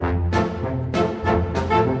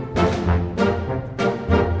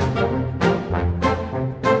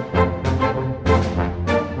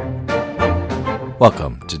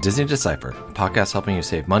to Disney Deciphered, a podcast helping you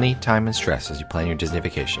save money, time, and stress as you plan your Disney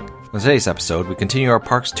vacation. On today's episode, we continue our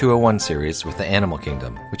Parks 201 series with the Animal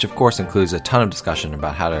Kingdom, which of course includes a ton of discussion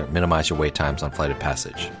about how to minimize your wait times on Flight of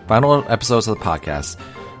Passage. Final episodes of the podcast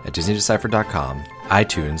at DisneyDeciphered.com,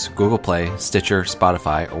 iTunes, Google Play, Stitcher,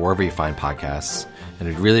 Spotify, or wherever you find podcasts, and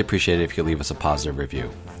we'd really appreciate it if you leave us a positive review.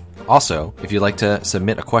 Also, if you'd like to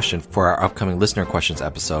submit a question for our upcoming listener questions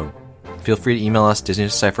episode, feel free to email us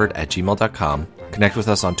DisneyDeciphered@gmail.com, connect with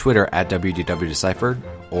us on Twitter at WDWDeciphered,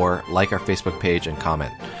 or like our Facebook page and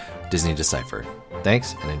comment, Disney Deciphered.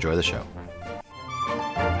 Thanks, and enjoy the show.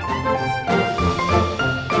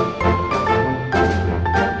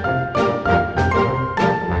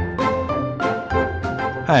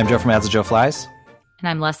 Hi, I'm Joe from As the Joe Flies. And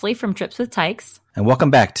I'm Leslie from Trips with Tykes. And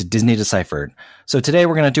welcome back to Disney Deciphered. So today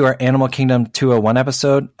we're going to do our Animal Kingdom 201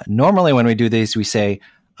 episode. Normally when we do these, we say,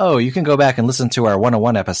 oh, you can go back and listen to our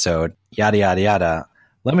 101 episode, yada, yada, yada.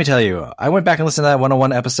 Let me tell you, I went back and listened to that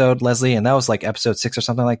 101 episode, Leslie, and that was like episode 6 or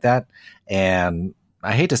something like that. And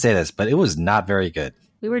I hate to say this, but it was not very good.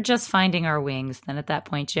 We were just finding our wings then at that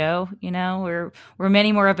point, Joe. You know, we're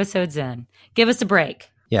many more episodes in. Give us a break.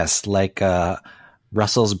 Yes, like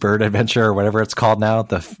Russell's Bird Adventure or whatever it's called now,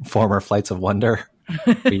 the former Flights of Wonder.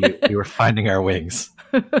 We were finding our wings.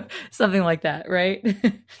 Something like that, right?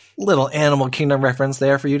 Little Animal Kingdom reference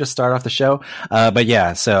there for you to start off the show. But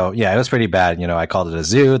yeah, so yeah, it was pretty bad. You know, I called it a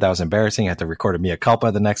zoo. That was embarrassing. I had to record a mea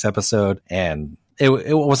culpa the next episode, and it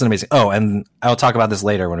wasn't amazing. Oh, and I'll talk about this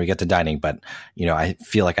later when we get to dining, but you know, I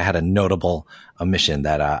feel like I had a notable omission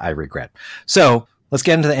that I regret. So let's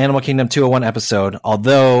get into the Animal Kingdom 201 episode.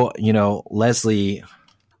 Although, you know,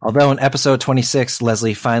 Although in episode 26,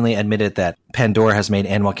 Leslie finally admitted that Pandora has made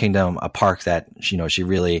Animal Kingdom a park that, you know, she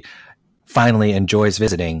really finally enjoys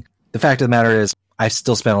visiting. The fact of the matter is, I've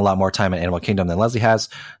still spent a lot more time in Animal Kingdom than Leslie has.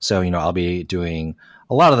 So, you know, I'll be doing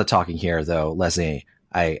a lot of the talking here, though. Leslie,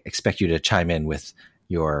 I expect you to chime in with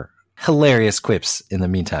your hilarious quips in the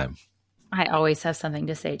meantime. I always have something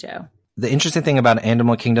to say, Joe. The interesting thing about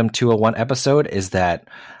Animal Kingdom 201 episode is that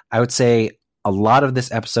I would say a lot of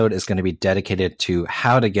this episode is going to be dedicated to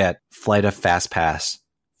how to get Flight of Passage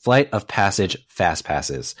fast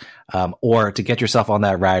passes, or to get yourself on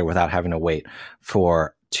that ride without having to wait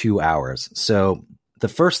for 2 hours. So the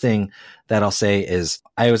first thing that I'll say is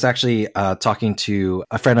I was actually talking to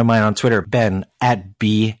a friend of mine on Twitter, Ben, at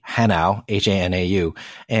bhanau, Hanau,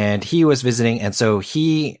 and he was visiting. And so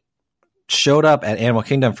he showed up at Animal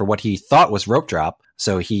Kingdom for what he thought was rope drop.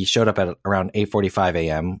 So he showed up at around 8:45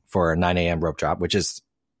 a.m. for a 9 a.m. rope drop, which is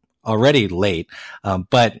already late.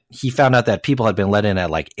 But he found out that people had been let in at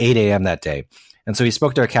like 8 a.m. that day. And so he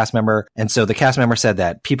spoke to a cast member. And so the cast member said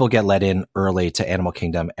that people get let in early to Animal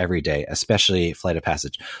Kingdom every day, especially Flight of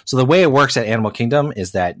Passage. So the way it works at Animal Kingdom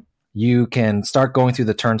is that you can start going through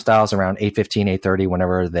the turnstiles around 8:15, 8:30,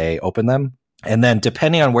 whenever they open them. And then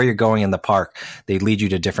depending on where you're going in the park, they lead you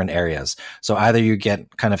to different areas. So either you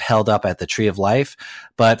get kind of held up at the Tree of Life,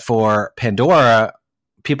 but for Pandora,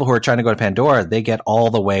 people who are trying to go to Pandora, they get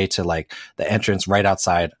all the way to like the entrance right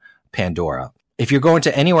outside Pandora. If you're going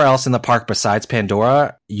to anywhere else in the park besides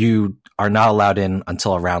Pandora, you are not allowed in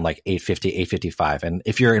until around like 8:50, 8:55. And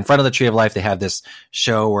if you're in front of the Tree of Life, they have this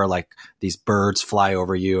show where like these birds fly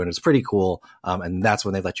over you and it's pretty cool. And that's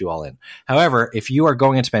when they let you all in. However, if you are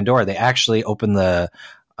going into Pandora, they actually open the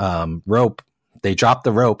rope. They drop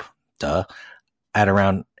the rope, at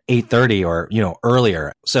around 8:30 or, you know,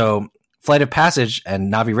 earlier. So Flight of Passage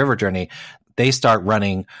and Na'vi River Journey, they start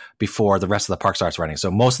running before the rest of the park starts running.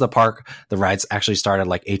 So most of the park, the rides actually start at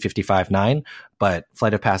like 8:55, 9, but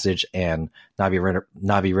Flight of Passage and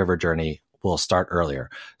Na'vi River Journey will start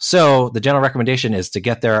earlier. So the general recommendation is to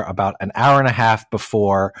get there about an hour and a half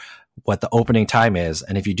before what the opening time is.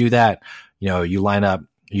 And if you do that, you know, you line up,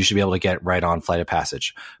 you should be able to get right on Flight of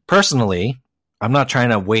Passage. Personally, I'm not trying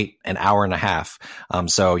to wait an hour and a half.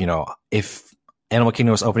 So, you know, if Animal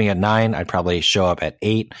Kingdom was opening at 9, I'd probably show up at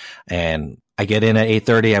 8, and I get in at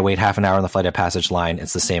 8:30. I wait half an hour on the Flight of Passage line.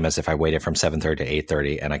 It's the same as if I waited from 7:30 to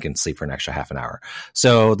 8:30, and I can sleep for an extra half an hour.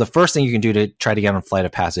 So the first thing you can do to try to get on Flight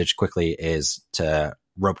of Passage quickly is to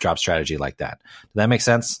rope drop strategy like that. Does that make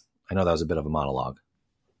sense? I know that was a bit of a monologue.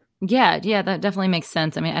 Yeah, that definitely makes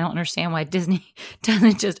sense. I mean, I don't understand why Disney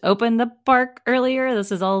doesn't just open the park earlier.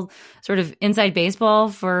 This is all sort of inside baseball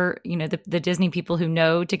for, you know, the Disney people who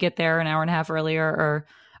know to get there an hour and a half earlier or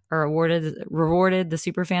rewarded the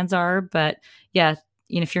super fans are. But yeah,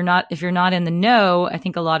 you know, if you're not in the know, I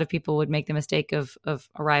think a lot of people would make the mistake of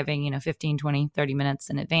arriving, you know, 15, 20, 30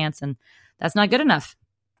 minutes in advance, and that's not good enough.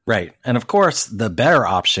 Right. And of course, the better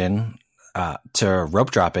option to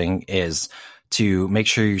rope dropping is to make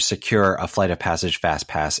sure you secure a Flight of Passage Fast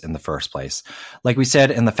Pass in the first place. Like we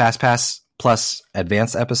said in the Fast Pass Plus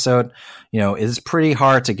Advanced episode, it is pretty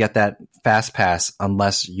hard to get that Fast Pass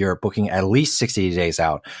unless you're booking at least 60 days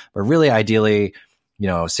out. But really, ideally,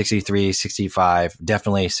 63, 65,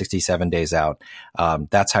 definitely 67 days out.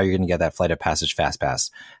 That's how you're going to get that Flight of Passage Fast Pass.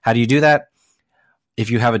 How do you do that? If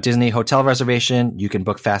you have a Disney hotel reservation, you can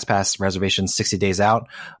book Fast Pass reservations 60 days out,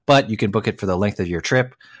 but you can book it for the length of your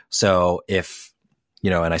trip. So if,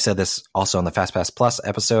 and I said this also in the Fast Pass Plus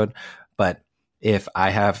episode, but if I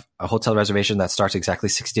have a hotel reservation that starts exactly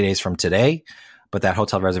 60 days from today, but that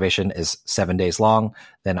hotel reservation is 7 days long,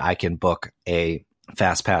 then I can book a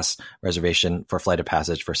Fast Pass reservation for Flight of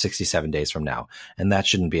Passage for 67 days from now. And that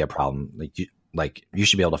shouldn't be a problem. You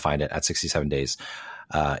should be able to find it at 67 days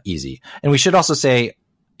easy. And we should also say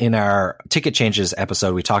in our ticket changes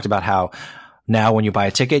episode, we talked about how now when you buy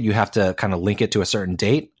a ticket, you have to kind of link it to a certain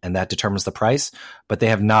date and that determines the price, but they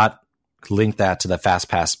have not linked that to the Fast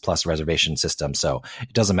Pass Plus reservation system. So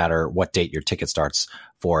it doesn't matter what date your ticket starts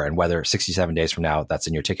for and whether 67 days from now that's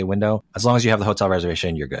in your ticket window. As long as you have the hotel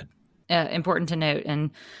reservation, you're good. Important to note.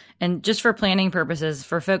 And just for planning purposes,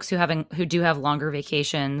 for folks who do have longer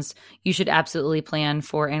vacations, you should absolutely plan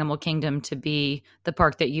for Animal Kingdom to be the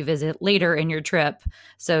park that you visit later in your trip.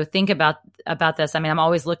 So think about this. I mean, I'm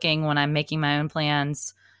always looking when I'm making my own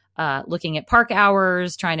plans, looking at park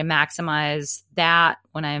hours, trying to maximize that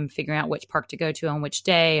when I'm figuring out which park to go to on which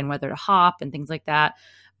day and whether to hop and things like that.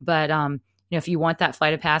 But if you want that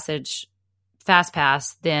Flight of Passage Fast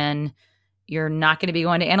Pass, then you're not going to be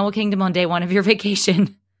going to Animal Kingdom on day one of your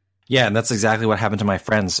vacation. Yeah, and that's exactly what happened to my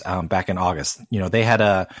friends back in August. They had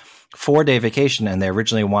a 4-day vacation and they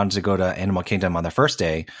originally wanted to go to Animal Kingdom on the first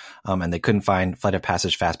day, and they couldn't find Flight of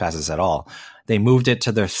Passage Fast Passes at all. They moved it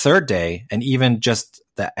to their third day, and even just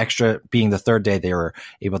the extra being the third day, they were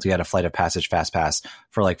able to get a Flight of Passage Fast Pass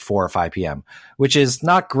for like 4 or 5 p.m., which is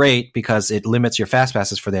not great because it limits your Fast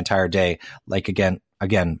Passes for the entire day. Like again,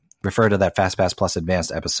 refer to that Fast Pass Plus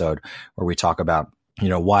Advanced episode where we talk about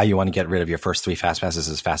why you want to get rid of your first 3 Fast Passes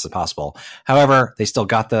as fast as possible. However, they still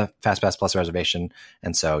got the Fast Pass Plus reservation.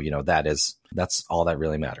 And so, that's all that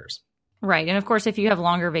really matters. Right. And of course, if you have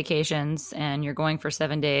longer vacations and you're going for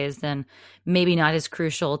 7 days, then maybe not as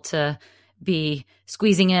crucial to be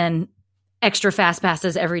squeezing in extra Fast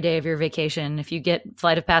Passes every day of your vacation. If you get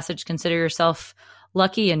Flight of Passage, consider yourself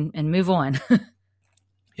lucky and move on.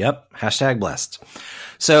 Yep. #blessed.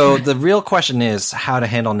 So the real question is how to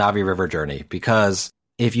handle Na'vi River Journey, because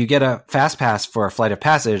if you get a Fast Pass for a Flight of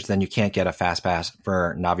Passage, then you can't get a Fast Pass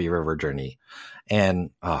for Na'vi River Journey.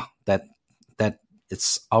 And that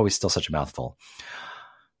it's always still such a mouthful.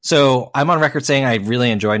 So I'm on record saying I really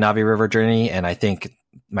enjoy Na'vi River Journey and I think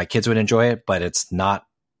my kids would enjoy it, but it's not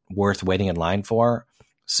worth waiting in line for.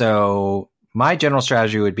 So my general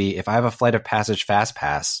strategy would be if I have a Flight of Passage Fast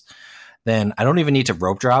Pass, then I don't even need to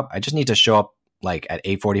rope drop. I just need to show up like at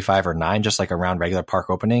 8:45 or 9, just like around regular park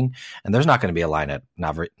opening. And there's not going to be a line at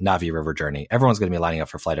Na'vi River Journey. Everyone's going to be lining up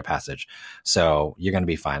for Flight of Passage. So you're going to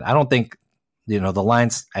be fine. I don't think, the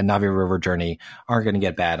lines at Na'vi River Journey aren't going to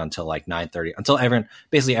get bad until like 9:30, until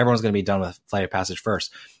everyone's going to be done with Flight of Passage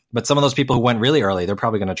first. But some of those people who went really early, they're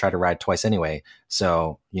probably going to try to ride twice anyway.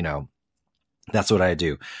 So, that's what I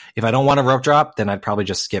do. If I don't want a rope drop, then I'd probably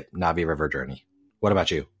just skip Na'vi River Journey. What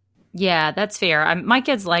about you? Yeah, that's fair. My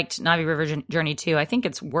kids liked Na'vi River Journey too. I think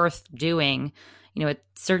it's worth doing. It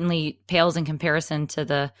certainly pales in comparison to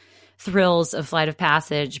the thrills of Flight of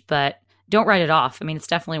Passage, but don't write it off. I mean, it's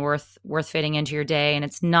definitely worth fitting into your day, and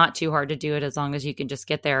it's not too hard to do it as long as you can just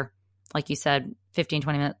get there, like you said, 15,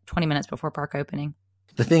 20 minutes before park opening.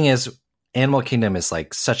 The thing is, Animal Kingdom is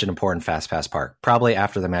like such an important Fast Pass park. Probably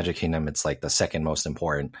after the Magic Kingdom, it's like the second most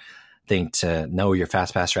important thing to know your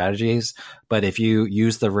Fast Pass strategies. But if you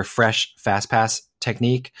use the refresh Fast Pass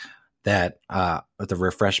technique, the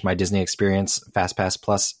refresh my Disney experience Fast Pass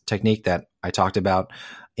Plus technique that I talked about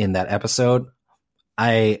in that episode,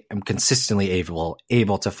 I am consistently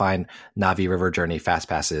able to find Na'vi River Journey Fast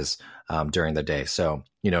Passes during the day. So,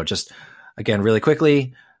 just again, really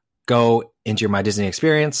quickly, go into your My Disney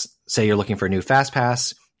experience, say you're looking for a new Fast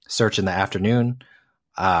Pass, search in the afternoon,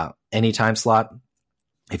 any time slot.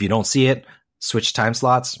 If you don't see it, switch time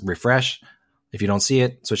slots, refresh. If you don't see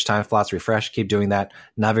it, switch time slots, refresh, keep doing that.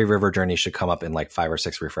 Na'vi River Journey should come up in like 5 or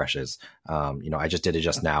 6 refreshes. I just did it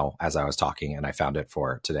just now as I was talking and I found it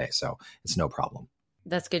for today. So it's no problem.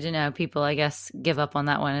 That's good to know. People, I guess, give up on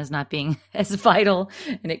that one as not being as vital,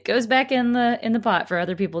 and it goes back in the pot for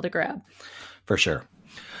other people to grab. For sure.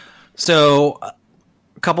 So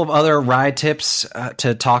a couple of other ride tips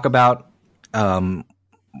to talk about.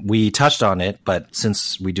 we touched on it, but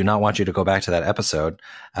since we do not want you to go back to that episode,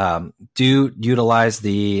 do utilize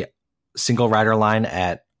the single rider line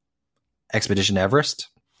at Expedition Everest.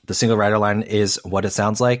 The single rider line is what it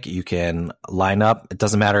sounds like. You can line up. It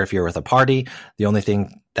doesn't matter if you're with a party. The only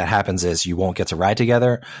thing that happens is you won't get to ride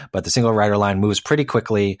together, but the single rider line moves pretty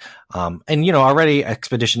quickly. And, already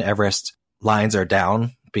Expedition Everest lines are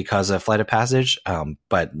down because of Flight of Passage.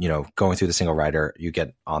 But, going through the single rider, you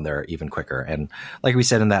get on there even quicker. And like we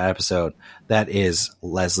said in that episode, that is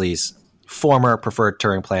Leslie's former preferred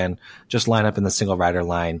touring plan. Just line up in the single rider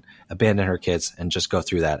line, abandon her kids, and just go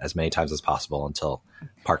through that as many times as possible until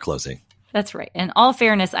park closing. That's right. In all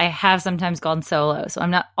fairness, I have sometimes gone solo, so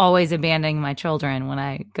I'm not always abandoning my children when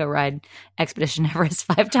I go ride Expedition Everest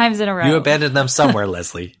 5 times in a row. You abandoned them somewhere,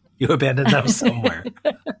 Leslie. You abandoned them somewhere.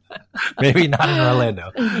 Maybe not in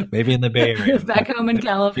Orlando. Maybe in the Bay Area. Back home in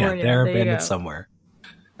California. Yeah, they're abandoned somewhere.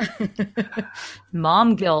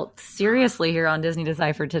 Mom guilt. Seriously, here on Disney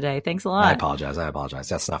Deciphered today. Thanks a lot. I apologize.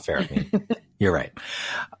 That's not fair of me. You're right.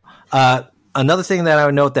 Another thing that I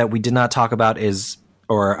would note that we did not talk about is,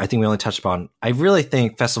 or I think we only touched upon, I really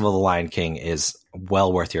think Festival of the Lion King is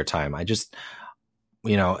well worth your time. I just,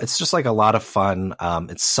 it's just like a lot of fun.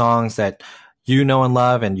 It's songs that you know and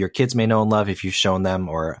love, and your kids may know and love if you've shown them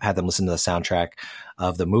or had them listen to the soundtrack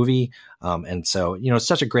of the movie. And so, it's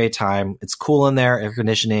such a great time. It's cool in there, air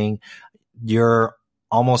conditioning. You're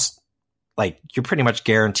almost like, you're pretty much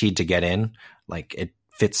guaranteed to get in. Like, it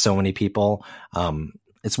fits so many people.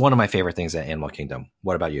 It's one of my favorite things at Animal Kingdom.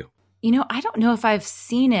 What about you? I don't know if I've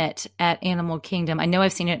seen it at Animal Kingdom. I know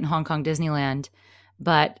I've seen it in Hong Kong Disneyland,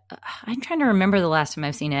 but I'm trying to remember the last time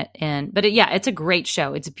I've seen it. It's a great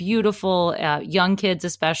show. It's beautiful. Young kids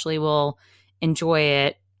especially will enjoy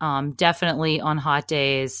it. Definitely on hot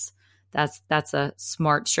days. That's a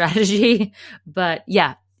smart strategy. But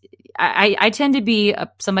yeah, I tend to be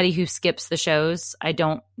somebody who skips the shows.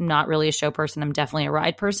 Not really a show person. I'm definitely a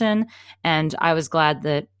ride person. And I was glad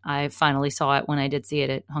that I finally saw it when I did see it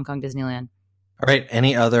at Hong Kong Disneyland. All right.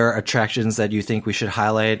 Any other attractions that you think we should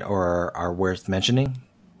highlight or are worth mentioning?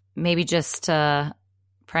 Maybe just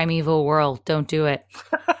Primeval Whirl. Don't do it.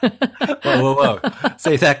 Whoa.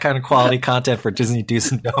 Save that kind of quality content for Disney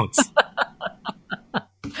Do's and Don'ts.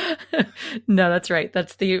 No, that's right.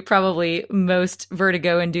 That's the probably most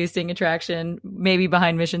vertigo-inducing attraction, maybe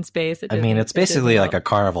behind Mission Space. It's basically like a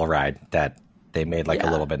carnival ride that they made a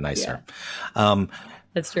little bit nicer. Yeah.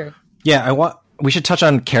 That's true. Yeah, we should touch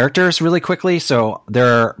on characters really quickly. So there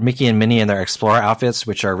are Mickey and Minnie in their Explorer outfits,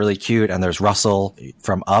 which are really cute. And there's Russell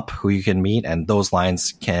from Up, who you can meet. And those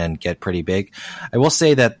lines can get pretty big. I will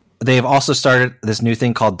say that they've also started this new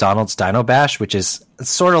thing called Donald's Dino Bash, which is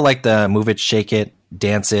sort of like the Move It, Shake It,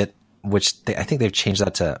 Dance It, which I think they've changed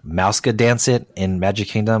that to Mouska Dance It in Magic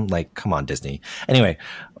Kingdom. Like, come on, Disney. Anyway,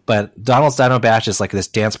 but Donald's Dino Bash is like this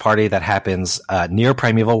dance party that happens near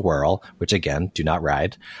Primeval Whirl, which again, do not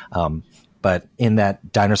ride. But in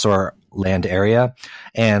that dinosaur land area,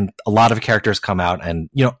 and a lot of characters come out. And,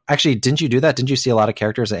 actually, didn't you do that? Didn't you see a lot of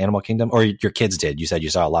characters at Animal Kingdom? Or your kids did? You said you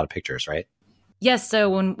saw a lot of pictures, right? Yes. So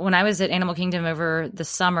when I was at Animal Kingdom over the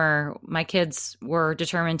summer, my kids were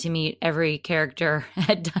determined to meet every character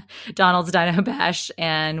at Donald's Dino Bash.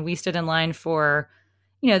 And we stood in line for,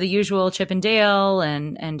 the usual Chip and Dale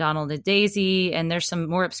and Donald and Daisy. And there's some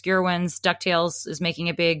more obscure ones. DuckTales is making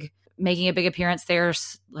a big appearance.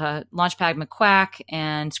 There's Launchpad McQuack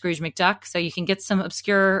and Scrooge McDuck. So you can get some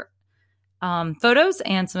obscure photos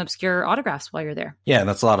and some obscure autographs while you're there. Yeah,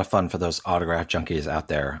 that's a lot of fun for those autograph junkies out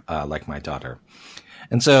there, like my daughter.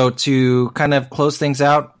 And so to kind of close things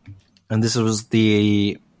out, and this was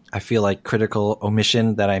I feel like, critical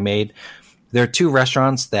omission that I made. There are 2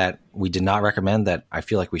 restaurants that we did not recommend that I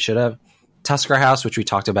feel like we should have. Tusker House, which we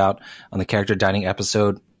talked about on the character dining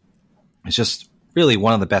episode, is just really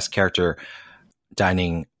one of the best character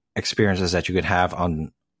dining experiences that you could have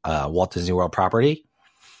on Walt Disney World property.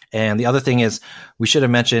 And the other thing is, we should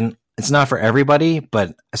have mentioned, it's not for everybody,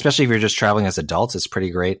 but especially if you're just traveling as adults, it's pretty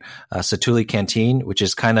great. Satu'li Canteen, which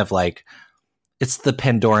is kind of like, it's the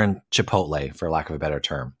Pandoran Chipotle, for lack of a better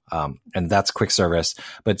term. And that's quick service,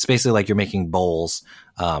 but it's basically like you're making bowls.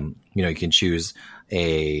 You can choose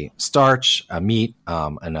a starch, a meat,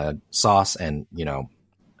 and a sauce. And,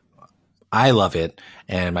 I love it,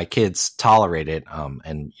 and my kids tolerate it.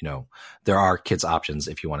 And, there are kids options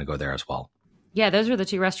if you want to go there as well. Yeah, those were the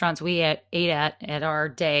 2 restaurants we ate at our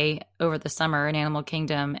day over the summer in Animal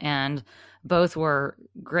Kingdom, and both were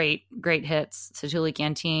great hits. Satu'li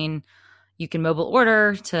Canteen, you can mobile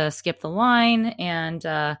order to skip the line, and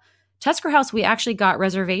Tusker House, we actually got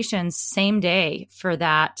reservations same day for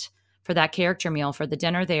that for that character meal for the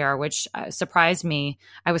dinner there, which surprised me.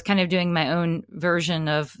 I was kind of doing my own version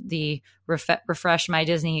of the refresh my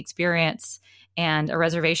Disney experience, and a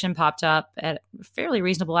reservation popped up at a fairly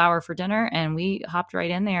reasonable hour for dinner, and we hopped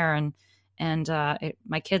right in there, and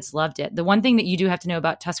my kids loved it. The one thing that you do have to know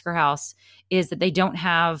about Tusker House is that they don't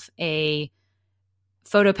have a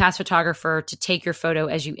PhotoPass photographer to take your photo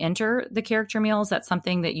as you enter the character meals. That's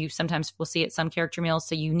something that you sometimes will see at some character meals.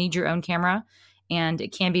 So you need your own camera, and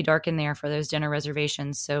it can be dark in there for those dinner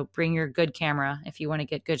reservations. So bring your good camera if you want to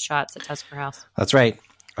get good shots at Tusker House. That's right.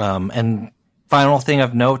 And final thing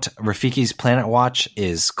of note, Rafiki's Planet Watch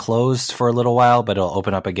is closed for a little while, but it'll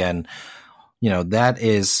open up again. That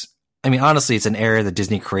is, honestly, it's an area that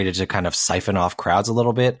Disney created to kind of siphon off crowds a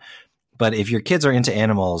little bit. But if your kids are into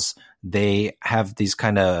animals, they have these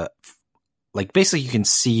kind of, like, basically you can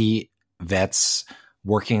see vets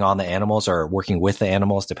working on the animals or working with the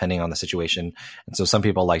animals, depending on the situation. And so some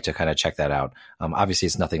people like to kind of check that out. Obviously,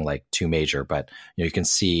 it's nothing like too major, but you can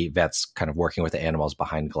see vets kind of working with the animals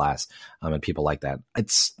behind glass, and people like that.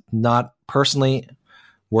 It's not personally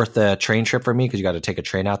worth the train trip for me because you got to take a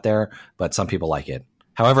train out there, but some people like it.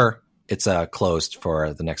 However, it's closed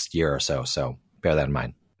for the next year or so, so bear that in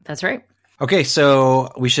mind. That's right. Okay,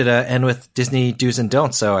 so we should end with Disney do's and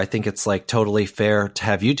don'ts. So I think it's like totally fair to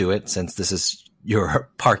have you do it since this is your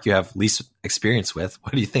park you have least experience with.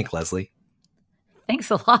 What do you think, Leslie? Thanks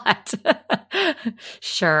a lot.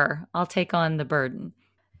 Sure, I'll take on the burden.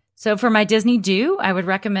 So for my Disney do, I would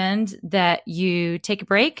recommend that you take a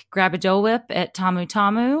break, grab a Dole Whip at Tamu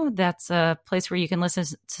Tamu. That's a place where you can listen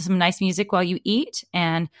to some nice music while you eat.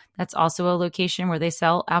 And that's also a location where they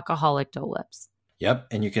sell alcoholic Dole Whips. Yep,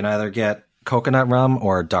 and you can either get coconut rum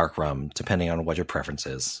or dark rum, depending on what your preference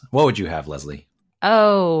is. What would you have, Leslie?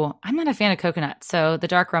 Oh, I'm not a fan of coconut, so the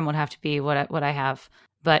dark rum would have to be what I have.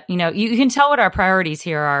 But, you can tell what our priorities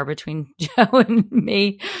here are between Joe and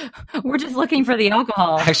me. We're just looking for the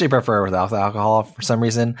alcohol. I actually prefer without the alcohol for some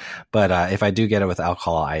reason, but if I do get it with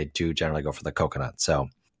alcohol, I do generally go for the coconut. So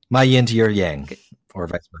my yin to your yang, or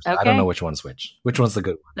vice versa. Okay. I don't know which one's which. Which one's the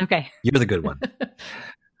good one? Okay. You're the good one.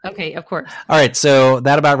 Okay, of course. All right, so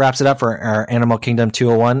that about wraps it up for our Animal Kingdom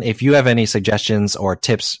 201. If you have any suggestions or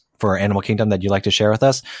tips for Animal Kingdom that you'd like to share with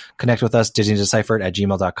us, connect with us,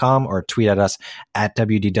 DisneyDeciphered@gmail.com, or tweet at us at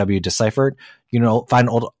WDWDeciphered. Find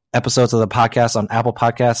old episodes of the podcast on Apple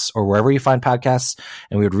Podcasts or wherever you find podcasts,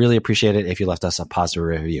 and we would really appreciate it if you left us a positive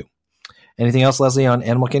review. Anything else, Leslie, on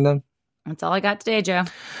Animal Kingdom? That's all I got today, Joe.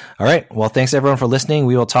 All right, well, thanks everyone for listening.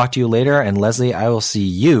 We will talk to you later, and Leslie, I will see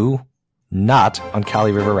you not on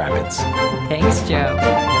Kali River Rapids. Thanks, Joe.